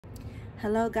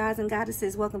Hello, guys and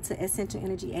goddesses. Welcome to Essential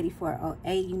Energy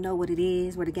 8408. You know what it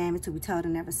is, where the game is to be told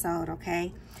and never sold,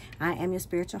 okay? I am your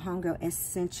spiritual homegirl,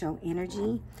 Essential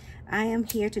Energy. I am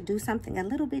here to do something a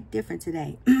little bit different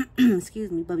today.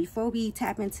 Excuse me. But before we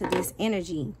tap into this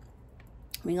energy,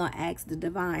 we're going to ask the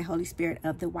divine Holy Spirit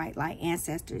of the White Light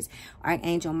ancestors,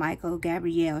 Archangel Michael,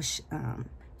 Gabriel,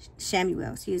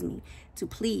 Shamuel, to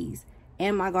please,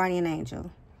 and my guardian angel,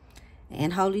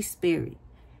 and Holy Spirit,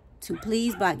 to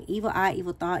please block evil eye,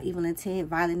 evil thought, evil intent,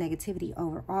 violent negativity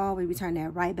overall. We return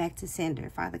that right back to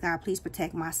sender. Father God, please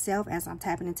protect myself as I'm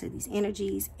tapping into these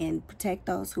energies, and protect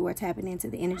those who are tapping into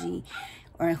the energy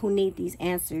or who need these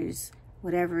answers,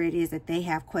 whatever it is that they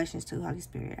have questions to. Holy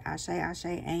Spirit, Ashe, Ashe,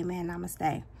 Amen,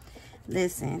 Namaste.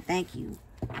 Listen, thank you,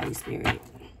 Holy Spirit.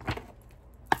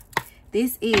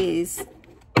 This is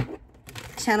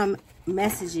channel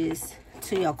messages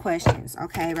to your questions,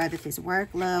 okay? Whether if it's work,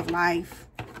 love, life,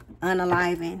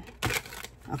 unaliving.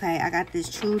 Okay, I got this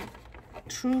true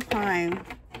crime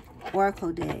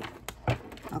oracle deck.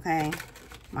 Okay,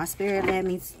 my spirit led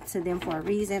me to them for a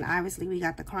reason. Obviously, we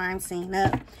got the crime scene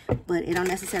up, but it don't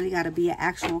necessarily got to be an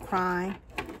actual crime.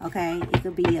 Okay, it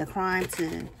could be a crime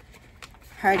to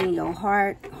hurting your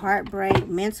heart, heartbreak,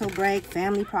 mental break,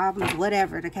 family problems,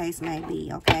 whatever the case may be.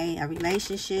 Okay, a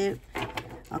relationship.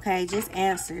 Okay, just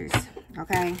answers.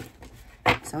 Okay,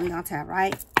 so we're gonna tap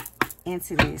right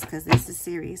into this because this is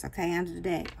serious. Okay, under the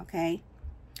deck. Okay,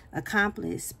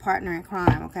 accomplice, partner in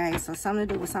crime. Okay, so something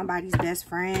to do with somebody's best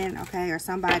friend. Okay, or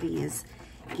somebody is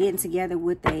getting together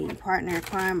with a partner in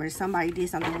crime, or somebody did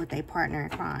something with a partner in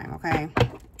crime. Okay,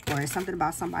 or it's something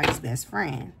about somebody's best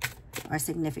friend or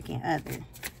significant other.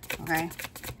 Okay,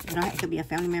 you know, it could be a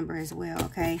family member as well.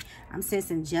 Okay, I'm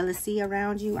sensing jealousy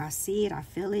around you. I see it, I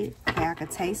feel it. Okay, I could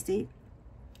taste it.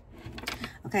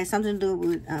 Okay, something to do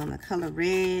with the color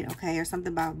red, okay, or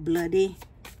something about bloody,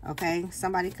 okay?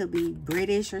 Somebody could be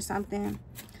British or something,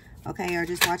 okay, or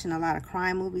just watching a lot of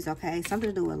crime movies, okay?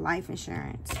 Something to do with life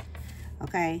insurance,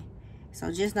 okay?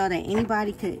 So just know that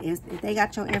anybody could, if they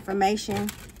got your information,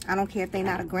 I don't care if they're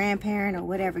not a grandparent or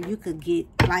whatever, you could get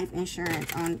life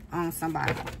insurance on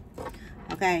somebody,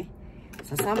 okay?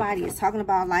 So somebody is talking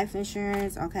about life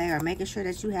insurance, okay, or making sure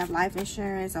that you have life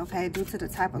insurance, okay, due to the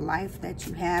type of life that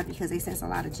you have, because they sense a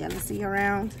lot of jealousy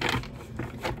around,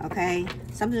 okay.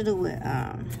 Something to do with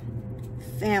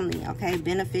family, okay,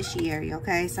 beneficiary,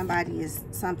 okay. Somebody is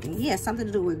something, yeah, something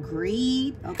to do with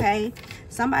greed, okay.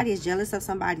 Somebody is jealous of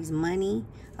somebody's money,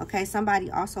 okay. Somebody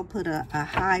also put a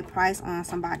high price on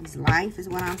somebody's life is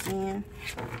what I'm saying,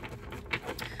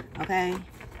 okay.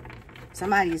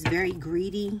 Somebody is very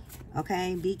greedy,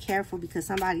 okay? Be careful because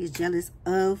somebody is jealous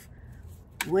of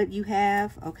what you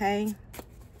have, okay?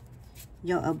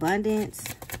 Your abundance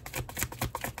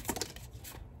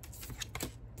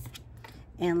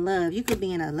and love. You could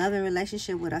be in a loving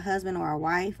relationship with a husband or a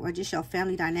wife, or just your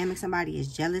family dynamic. Somebody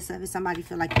is jealous of it. Somebody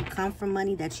feel like you come from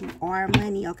money, that you are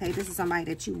money, okay? This is somebody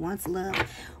that you once loved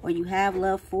or you have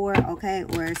love for, okay?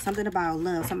 Or something about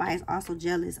love. Somebody is also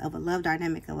jealous of a love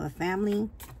dynamic of a family.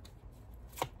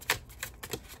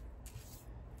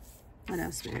 What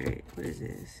else, Spirit? What is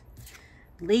this?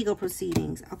 Legal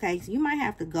proceedings. Okay, so you might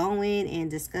have to go in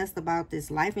and discuss about this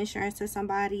life insurance to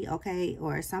somebody, okay?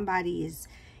 Or somebody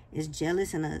is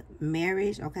jealous in a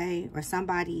marriage, okay? Or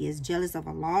somebody is jealous of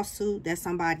a lawsuit that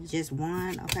somebody just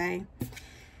won, okay?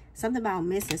 Something about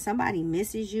missing. Somebody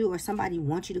misses you, or somebody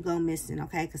wants you to go missing,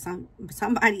 okay? Because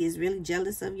somebody is really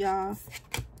jealous of y'all.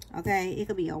 Okay, it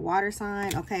could be a water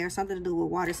sign, okay, or something to do with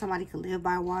water. Somebody could live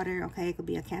by water, okay? It could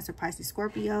be a Cancer, Pisces,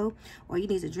 Scorpio, or you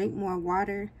need to drink more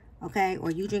water, okay?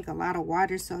 Or you drink a lot of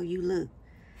water, so you look,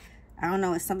 I don't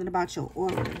know, it's something about your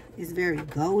aura. It's very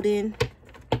golden.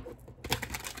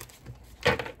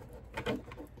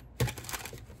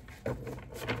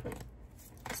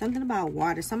 Something about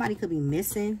water. Somebody could be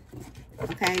missing,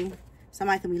 okay?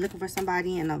 Somebody could be looking for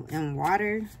somebody in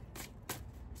water,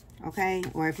 okay?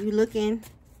 Or if you're looking...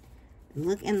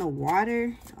 look in the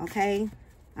water, okay?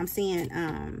 I'm seeing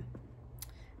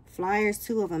flyers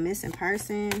too of a missing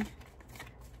person.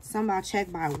 Somebody check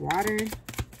by water.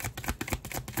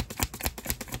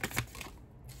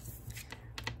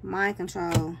 Mind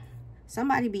control.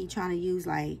 Somebody be trying to use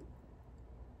like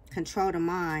control the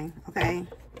mind, okay?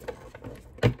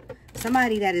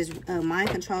 Somebody that is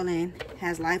mind controlling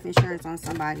has life insurance on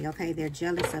somebody, okay? They're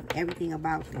jealous of everything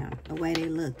about them. The way they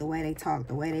look, the way they talk,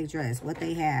 the way they dress, what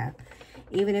they have.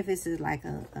 Even if it's like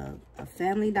a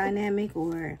family dynamic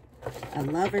or a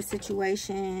lover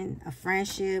situation, a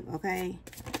friendship, okay?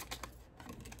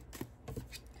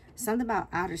 Something about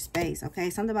outer space, okay?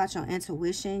 Something about your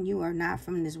intuition. You are not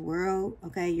from this world,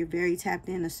 okay? You're very tapped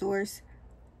in the source.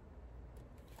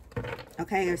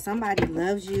 Okay, or somebody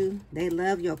loves you. They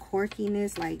love your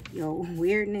quirkiness, like your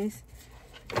weirdness.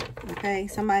 Okay,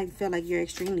 somebody feel like you're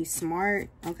extremely smart.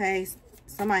 Okay,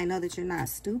 somebody know that you're not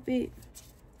stupid.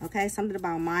 Okay, something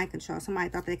about mind control. Somebody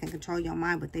thought they can control your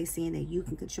mind, but they seeing that you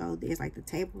can control this, like the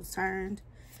tables turned.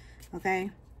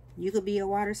 Okay, you could be a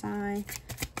water sign.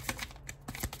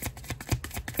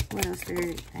 What else,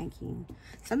 Spirit? Thank you.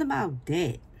 Something about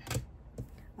debt.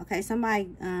 Okay, somebody,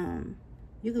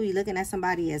 you could be looking at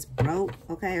somebody as broke,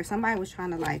 okay? Or somebody was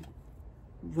trying to, like,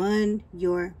 run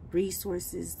your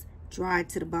resources dry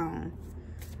to the bone,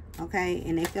 okay?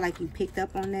 And they feel like you picked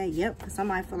up on that. Yep,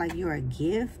 somebody feel like you're a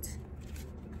gift.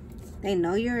 They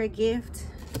know you're a gift,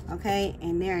 okay?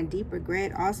 And they're in deep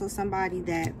regret. Also, somebody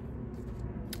that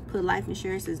put life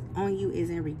insurances on you is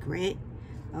in regret,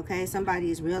 okay? Somebody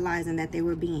is realizing that they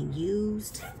were being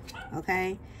used,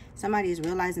 okay? Somebody is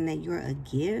realizing that you're a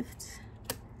gift.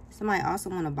 Somebody also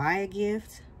want to buy a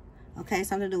gift, okay?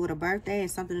 Something to do with a birthday and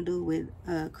something to do with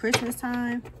Christmas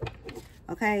time,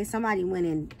 okay? Somebody went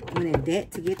in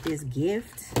debt to get this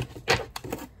gift.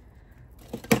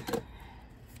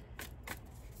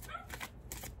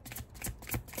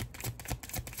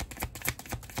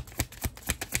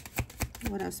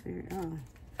 What else, Spirit? Oh,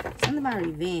 something about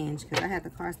revenge, because I had the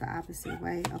cards the opposite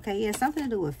way. Okay, yeah, something to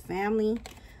do with family.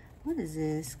 What is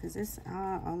this? Because it's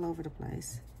all over the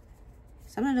place.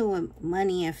 Something to do with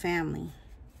money and family.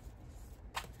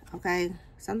 Okay,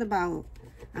 something about,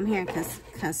 I'm hearing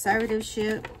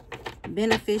conservatorship,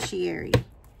 beneficiary.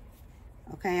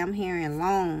 Okay, I'm hearing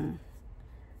loan,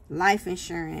 life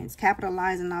insurance,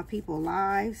 capitalizing on people's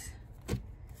lives.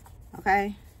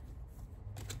 Okay.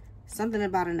 Something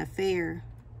about an affair.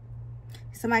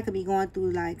 Somebody could be going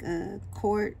through like a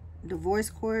court, divorce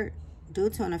court, due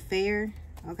to an affair.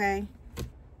 Okay.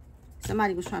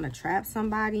 Somebody was trying to trap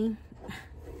somebody.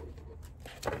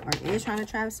 Or is trying to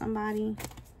trap somebody.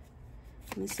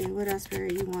 Let me see what else,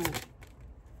 Spirit, you want.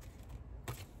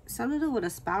 Something to do with a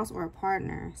spouse or a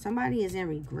partner. Somebody is in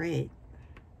regret.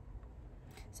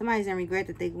 Somebody's in regret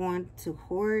that they're going to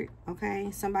court.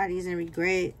 Okay. Somebody's in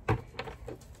regret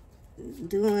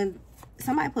doing,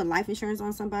 somebody put life insurance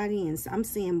on somebody and I'm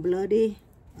seeing bloody,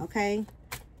 okay,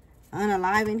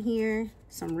 unalive in here,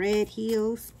 some red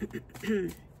heels.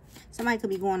 Somebody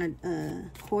could be going to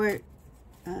court,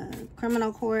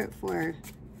 criminal court for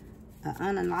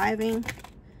unaliving.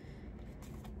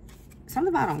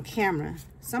 Something about on camera.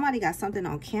 Somebody got something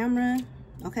on camera,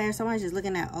 okay? Somebody's just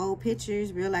looking at old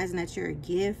pictures, realizing that you're a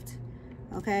gift,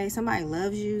 okay? Somebody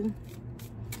loves you.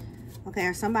 Okay,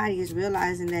 or somebody is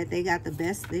realizing that they got the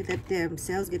best, they let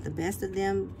themselves get the best of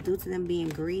them due to them being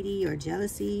greedy or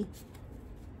jealousy.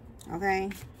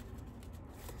 Okay.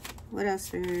 What else,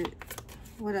 Spirit?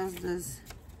 What else does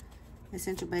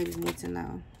Essential Babies need to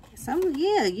know?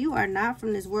 Yeah, you are not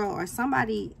from this world, or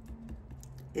somebody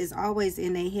is always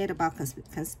in their head about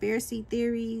conspiracy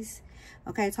theories.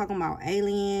 Okay, talking about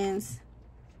aliens.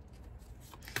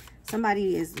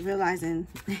 Somebody is realizing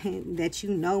that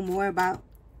you know more about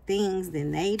things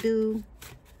than they do.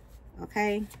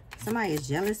 Okay, somebody is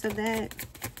jealous of that.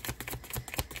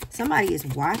 Somebody is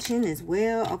watching as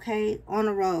well. Okay, on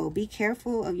the road, be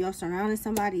careful of your surroundings.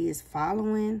 Somebody is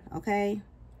following. Okay,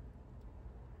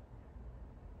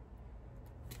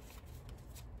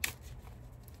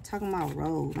 talking about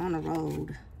road, on the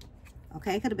road.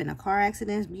 Okay, it could have been a car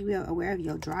accident. Be aware of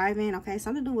your driving. Okay,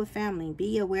 something to do with family.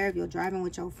 Be aware of your driving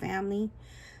with your family.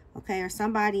 Okay, or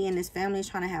somebody in this family is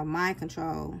trying to have mind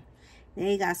control.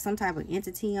 They got some type of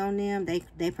entity on them.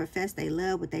 They profess they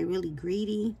love, but they really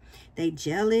greedy. They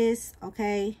jealous.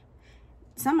 Okay,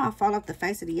 somebody fall off the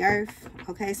face of the earth.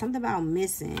 Okay, something about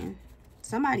missing.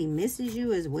 Somebody misses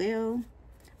you as well.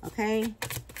 Okay,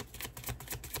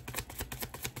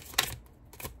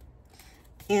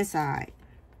 inside.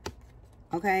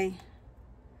 Okay,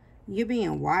 you're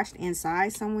being watched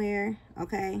inside somewhere.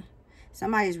 Okay,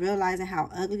 somebody's realizing how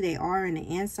ugly they are in the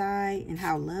inside and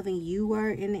how loving you were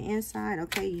in the inside.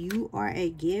 Okay, you are a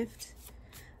gift.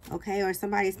 Okay, or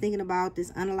somebody's thinking about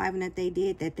this unaliving that they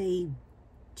did, that they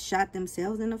shot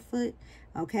themselves in the foot.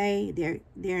 Okay, they're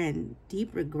in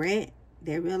deep regret.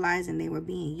 They're realizing they were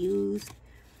being used.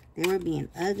 They were being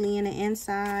ugly in the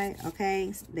inside.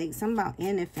 Okay, something about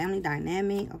in their family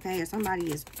dynamic. Okay, or somebody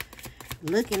is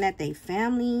looking at their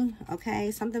family.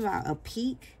 Okay, something about a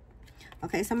peak.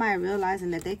 Okay, somebody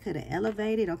realizing that they could have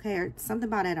elevated. Okay, or something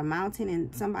about at a mountain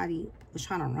and somebody was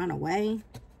trying to run away.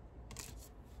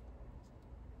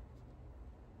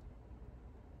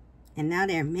 And now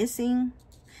they're missing.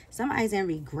 Somebody's in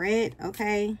regret.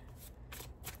 Okay.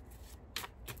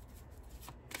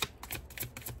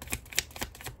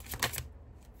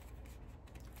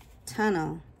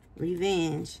 Tunnel.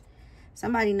 Revenge.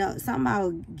 Somebody know something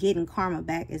about getting karma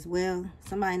back as well.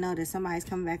 Somebody know that somebody's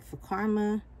coming back for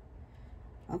karma.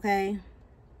 Okay.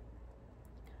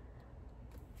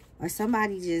 Or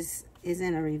somebody just is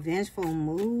in a revengeful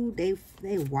mood.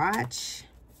 They watch.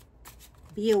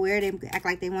 Be aware, they act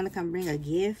like they want to come bring a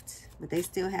gift, but they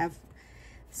still have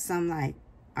some like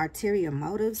ulterior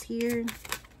motives here.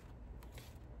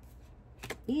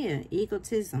 Yeah,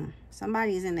 egotism.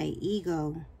 Somebody is in their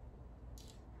ego.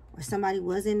 Or somebody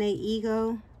was in their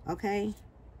ego, okay?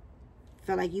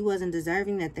 Felt like you wasn't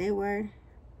deserving that they were.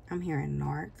 I'm hearing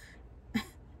narc.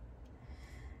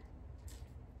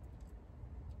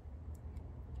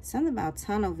 Something about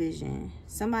tunnel vision.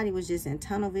 Somebody was just in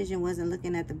tunnel vision, wasn't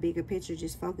looking at the bigger picture,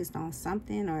 just focused on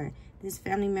something. Or this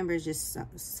family member is just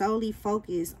solely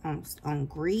focused on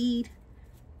greed.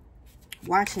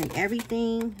 Watching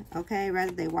everything, okay?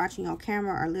 Rather they watching on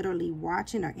camera or literally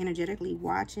watching or energetically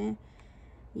watching.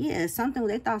 Yeah, something,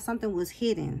 they thought something was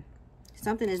hidden.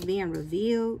 Something is being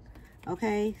revealed,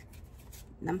 okay?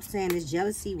 I'm saying this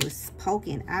jealousy was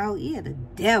poking out. Yeah, the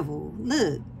devil.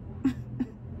 Look.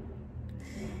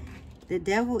 The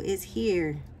devil is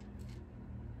here.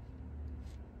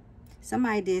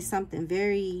 Somebody did something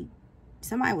very...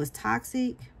 Somebody was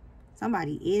toxic.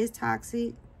 Somebody is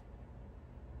toxic.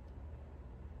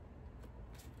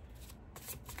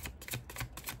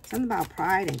 Something about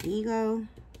pride and ego.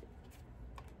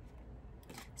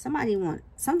 Somebody want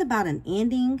something about an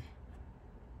ending.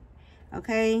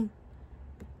 Okay.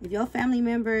 If your family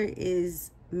member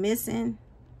is missing,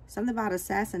 something about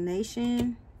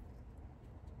assassination.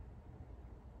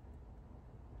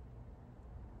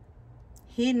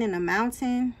 Hidden in a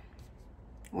mountain.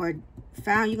 Or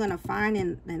found, you're going to find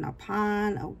in a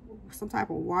pond or some type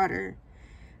of water.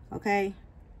 Okay.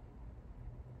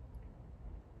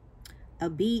 A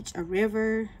beach, a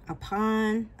river, a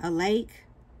pond, a lake.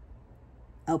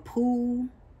 A pool,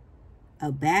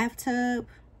 a bathtub,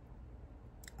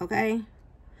 okay?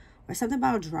 Or something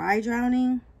about dry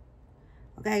drowning.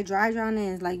 Okay, dry drowning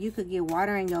is like you could get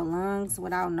water in your lungs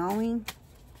without knowing,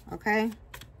 okay?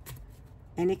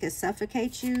 And it could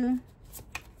suffocate you.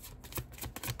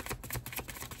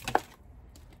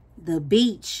 The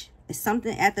beach is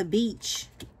something at the beach.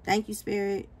 Thank you,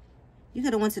 Spirit. You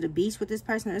could have went to the beach with this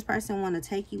person. This person want to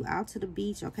take you out to the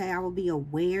beach, okay? I will be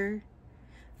aware,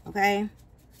 okay?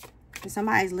 And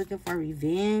somebody's looking for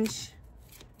revenge.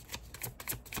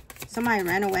 Somebody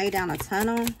ran away down a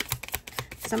tunnel.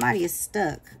 Somebody is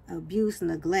stuck. Abuse,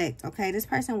 neglect. Okay, this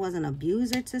person was an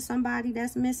abuser to somebody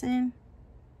that's missing.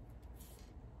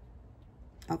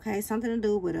 Okay, something to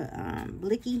do with a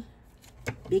blicky.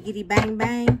 Biggity bang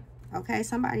bang. Okay,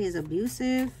 somebody is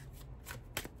abusive.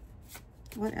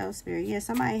 What else, Spirit? Yeah,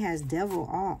 somebody has devil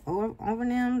all over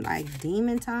them. Like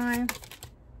demon time.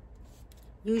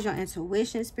 Use your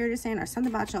intuition, Spirit is saying, or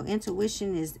something about your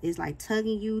intuition is like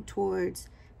tugging you towards,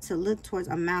 to look towards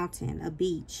a mountain, a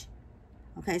beach.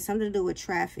 Okay, something to do with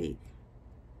traffic,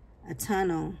 a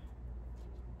tunnel.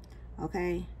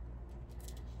 Okay.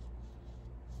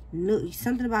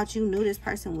 Something about you knew this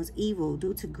person was evil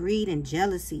due to greed and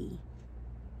jealousy.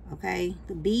 Okay,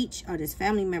 the beach or this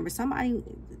family member, somebody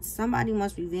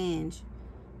wants revenge.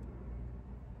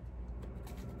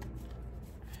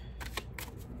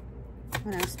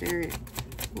 What else, Spirit?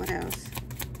 What else?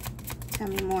 Tell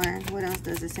me more. What else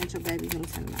does Essential Baby need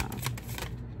to know?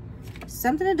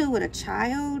 Something to do with a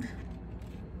child.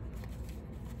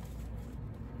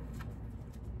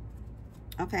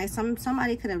 Okay,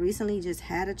 somebody could have recently just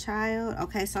had a child.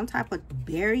 Okay, some type of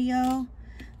burial.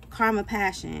 Karma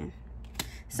passion.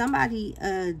 Somebody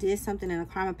did something in a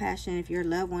karma passion. If your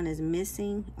loved one is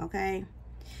missing, okay,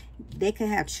 they could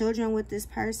have children with this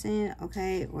person,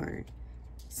 okay, or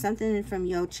something from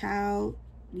your child.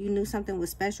 You knew something was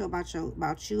special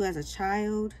about you as a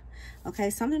child. Okay,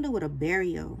 something to do with a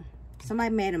burial.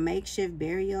 Somebody made a makeshift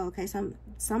burial. Okay, some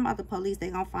of the police, they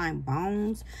gonna find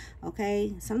bones.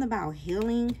 Okay, something about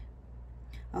healing.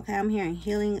 Okay, I'm hearing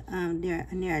healing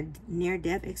near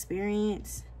death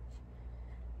experience.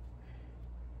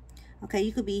 Okay,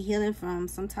 you could be healing from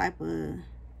some type of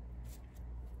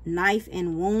knife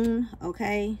and wound.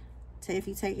 Okay, so if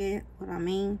you take it, what I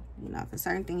mean, you know, for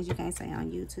certain things you can't say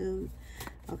on YouTube.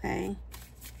 Okay.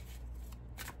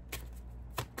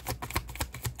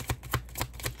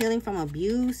 Healing from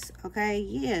abuse. Okay,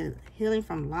 yeah, healing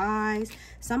from lies.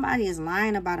 Somebody is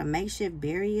lying about a makeshift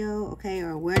burial. Okay,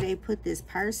 or where they put this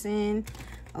person.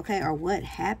 Okay, or what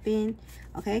happened.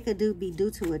 Okay, it could be due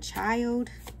to a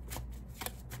child.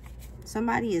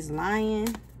 Somebody is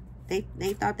lying. They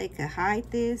thought they could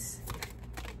hide this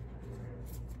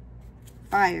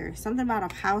fire. Something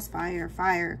about a house fire,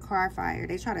 car fire.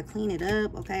 They try to clean it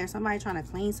up, okay? Or somebody trying to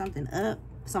clean something up,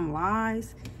 some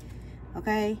lies,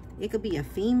 okay? It could be a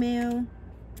female.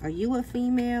 Are you a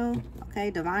female?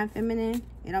 Okay, divine feminine.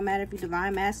 It don't matter if you're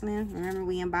divine masculine. Remember,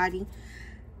 we embody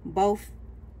both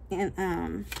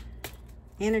in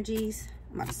energies.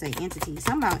 I'm about to say entity.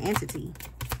 Something about entity.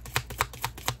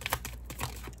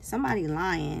 Somebody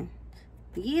lying.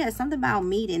 Yeah, something about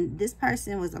meeting. This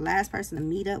person was the last person to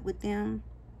meet up with them.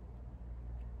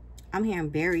 I'm hearing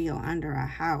burial under a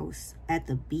house, at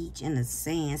the beach, in the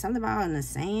sand. Something about in the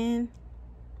sand.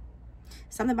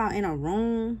 Something about in a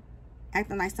room,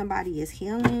 acting like somebody is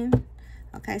healing.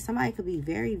 Okay, somebody could be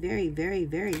very, very, very,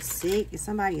 very sick. If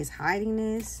somebody is hiding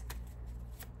this,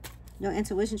 your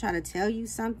intuition try to tell you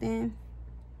something.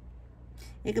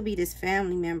 It could be this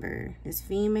family member, this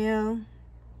female.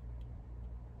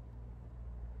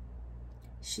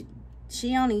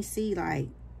 She only see like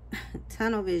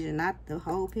tunnel vision, not the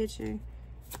whole picture.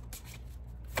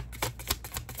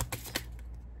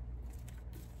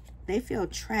 They feel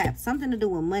trapped. Something to do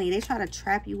with money. They try to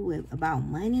trap you with about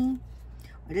money.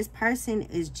 Or this person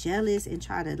is jealous and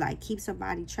try to like keep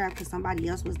somebody trapped because somebody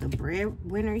else was the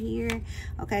breadwinner here.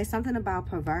 Okay, something about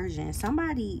perversion.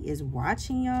 Somebody is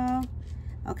watching y'all.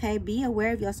 Okay, be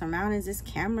aware of your surroundings. This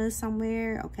camera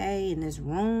somewhere, okay, in this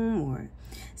room, or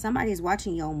somebody is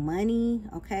watching your money,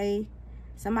 okay?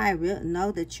 Somebody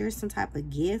know that you're some type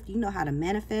of gift. You know how to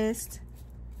manifest.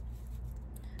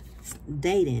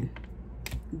 Dating.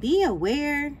 Be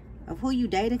aware of who you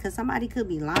dating, because somebody could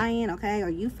be lying, okay? Or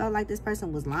you felt like this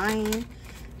person was lying,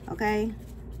 okay?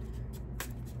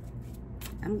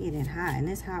 I'm getting hot, and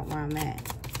it's hot where I'm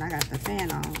at. I got the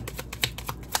fan on.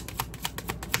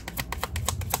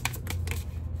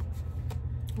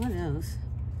 What else?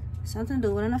 Something to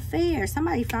do with an affair.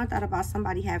 Somebody found out about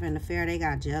somebody having an affair. They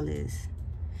got jealous.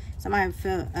 Somebody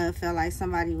felt like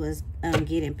somebody was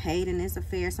getting paid in this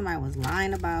affair. Somebody was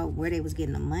lying about where they was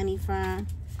getting the money from.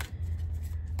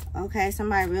 Okay,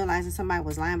 somebody realizing somebody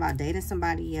was lying about dating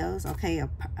somebody else. Okay, a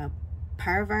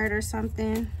pervert or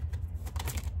something.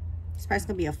 This person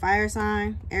could be a fire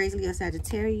sign. Aries, Leo,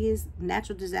 Sagittarius.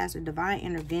 Natural disaster, divine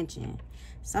intervention.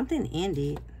 Something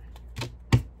ended.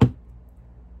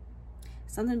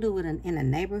 Something to do with in a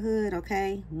neighborhood,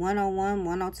 okay? 101,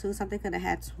 102. Something could have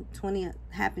had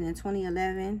happened in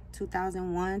 2011,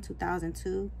 2001,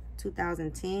 2002,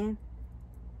 2010.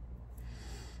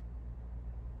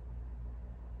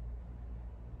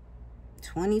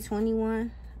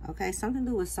 $2021, okay? Something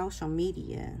to do with social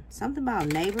media. Something about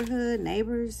neighborhood,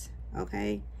 neighbors,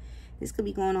 okay? This could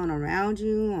be going on around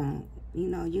you. On, you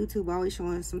know, YouTube always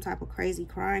showing some type of crazy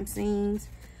crime scenes,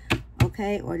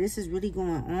 okay? Or this is really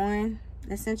going on.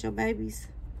 Essential babies.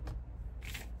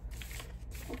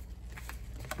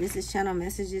 This is channel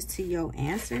messages to your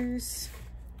answers.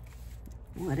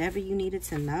 Whatever you needed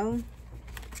to know.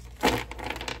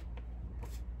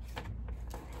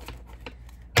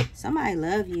 Somebody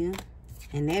love you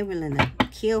and they're willing to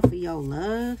kill for your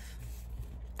love.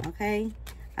 Okay.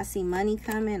 I see money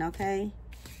coming. Okay.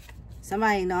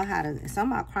 Somebody know how to,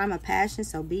 something about crime of passion,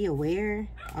 so be aware,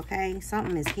 okay?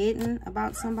 Something is hidden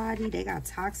about somebody. They got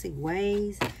toxic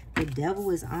ways. The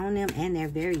devil is on them, and they're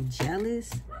very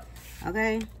jealous,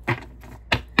 okay?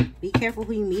 Be careful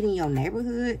who you meet in your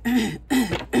neighborhood.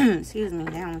 Excuse me,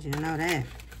 they don't want you to know that.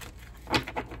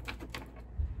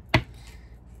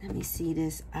 Let me see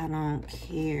this. I don't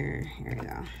care. Here we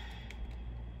go.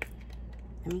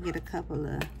 Let me get a couple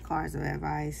of cards of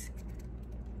advice.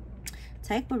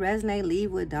 Take what resonate,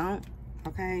 leave what don't,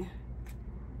 okay?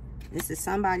 This is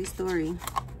somebody's story.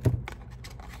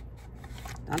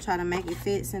 Don't try to make it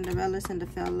fit. Cinderella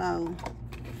fell low.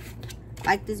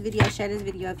 Like this video, share this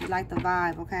video if you like the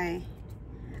vibe, okay?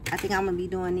 I think I'm going to be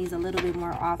doing these a little bit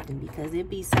more often because it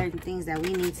be certain things that we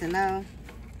need to know.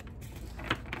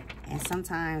 And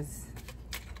sometimes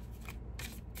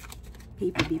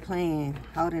people be playing,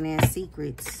 holding in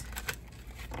secrets.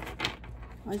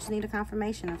 Or just need a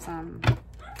confirmation of something.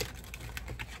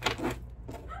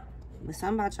 But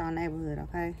something about y'all neighborhood,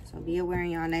 okay? So be aware in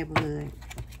y'all neighborhood.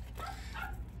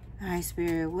 All right,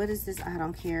 Spirit, what is this I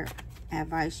don't care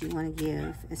advice you want to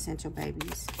give essential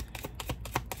babies?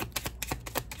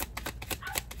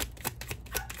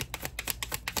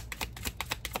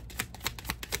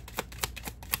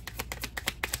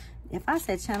 If I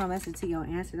said channel message to your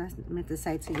answer, that's meant to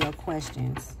say to your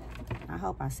questions. I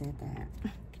hope I said that.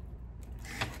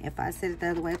 If I said it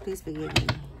the other way, please forgive me.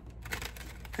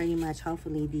 Pretty much,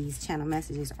 hopefully, these channel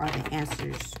messages are the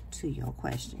answers to your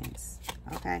questions.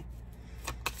 Okay?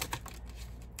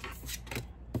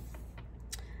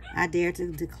 All I dare to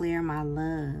declare my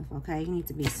love, okay? You need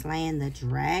to be slaying the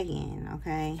dragon,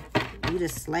 okay? You the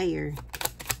slayer.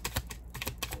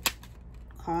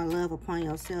 Call love upon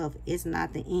yourself. It's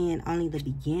not the end, only the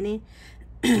beginning.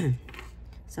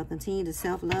 So continue to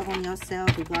self-love on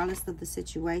yourself regardless of the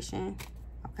situation,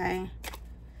 okay?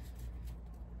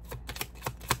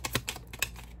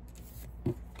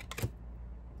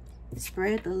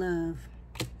 Spread the love.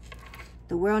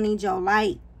 The world needs your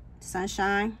light,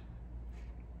 sunshine.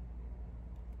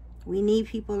 We need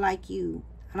people like you.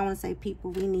 I don't want to say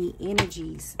people. We need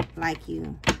energies like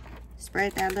you.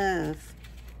 Spread that love.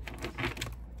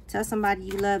 Tell somebody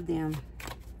you love them.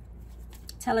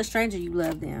 Tell a stranger you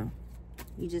love them.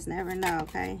 You just never know,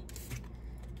 okay?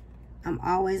 I'm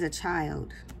always a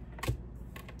child.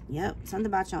 Yep, something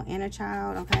about your inner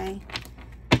child, okay?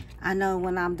 I know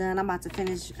when I'm done, I'm about to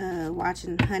finish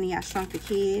watching Honey, I Shrunk the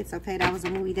Kids, okay? That was a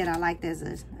movie that I liked as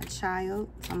a child.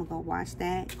 So I'm going to go watch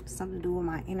that. Something to do with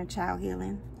my inner child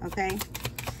healing, okay?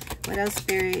 What else,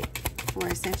 Spirit, for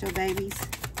essential babies?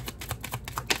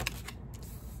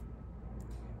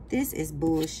 This is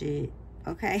bullshit,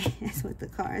 okay? That's what the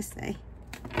cards say.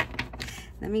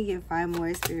 Let me get 5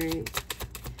 more, Spirit.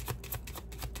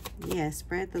 Yeah,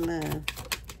 spread the love.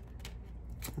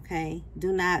 Okay?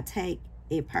 Do not take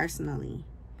it personally.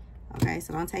 Okay?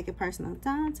 So don't take it personal.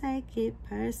 Don't take it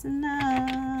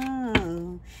personal.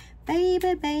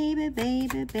 Baby, baby,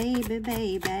 baby, baby,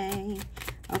 baby.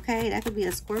 Okay? That could be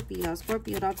a Scorpio.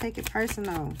 Scorpio, don't take it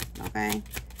personal. Okay?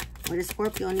 Or the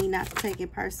Scorpio need not to take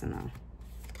it personal.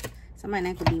 Somebody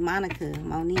that could be Monica,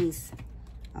 Moniece.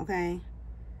 Okay?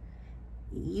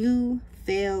 You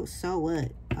failed, so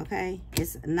what? Okay?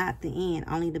 It's not the end,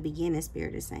 only the beginning,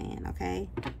 Spirit is saying, okay?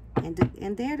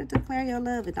 And dare to declare your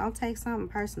love. And don't take something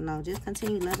personal. Just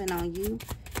continue loving on you,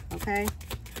 okay?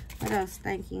 What else?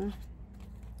 Thank you.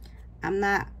 I'm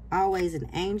not always an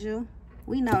angel.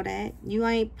 We know that. You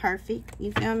ain't perfect,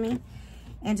 you feel me?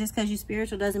 And just because you're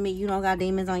spiritual doesn't mean you don't got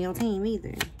demons on your team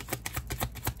either.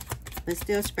 But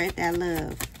still spread that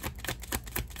love.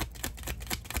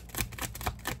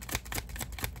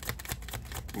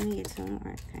 Let me get 2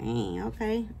 more. Dang,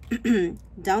 okay.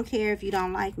 Don't care if you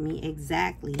don't like me.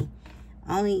 Exactly.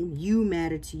 Only you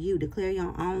matter to you. Declare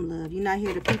your own love. You're not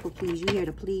here to people please. You're here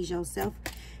to please yourself.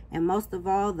 And most of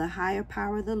all, the higher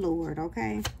power, the Lord,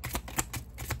 okay?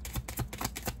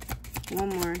 1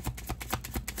 more.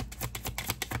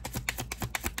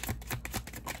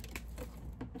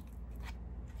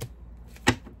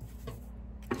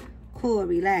 Cool,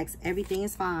 relax. Everything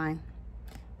is fine.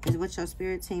 Is what your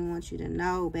spirit team wants you to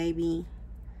know, baby.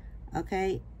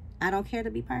 Okay? I don't care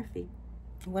to be perfect.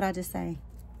 What I just say?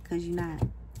 Because you're not.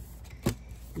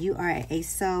 You are a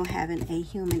soul having a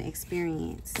human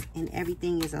experience. And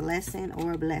everything is a lesson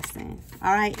or a blessing.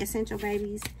 Alright, essential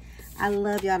babies. I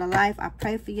love y'all to life. I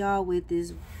pray for y'all with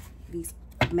these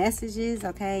messages,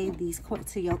 okay? These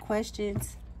to your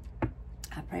questions.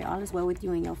 I pray all is well with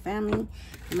you and your family.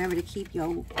 Remember to keep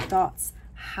your thoughts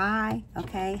high,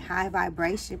 okay? High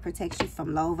vibration protects you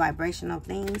from low vibrational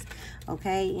things,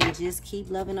 okay? And just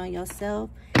keep loving on yourself,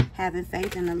 having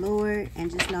faith in the Lord, and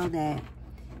just know that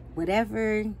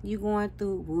whatever you're going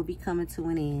through will be coming to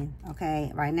an end,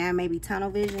 okay? Right now, maybe tunnel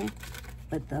vision,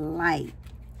 but the light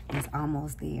is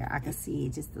almost there. I can see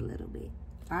it just a little bit.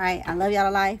 All right, I love y'all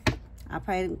to life. I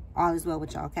pray all is well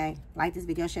with y'all, okay? Like this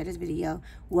video, share this video.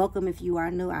 Welcome if you are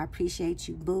new. I appreciate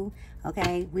you, boo.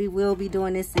 Okay, we will be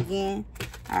doing this again.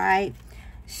 All right,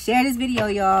 share this video,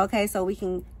 y'all, okay? So we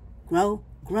can grow,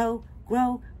 grow,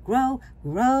 grow, grow,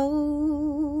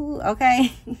 grow,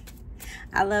 okay?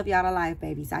 I love y'all to life,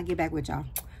 babies. I'll get back with y'all.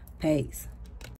 Peace.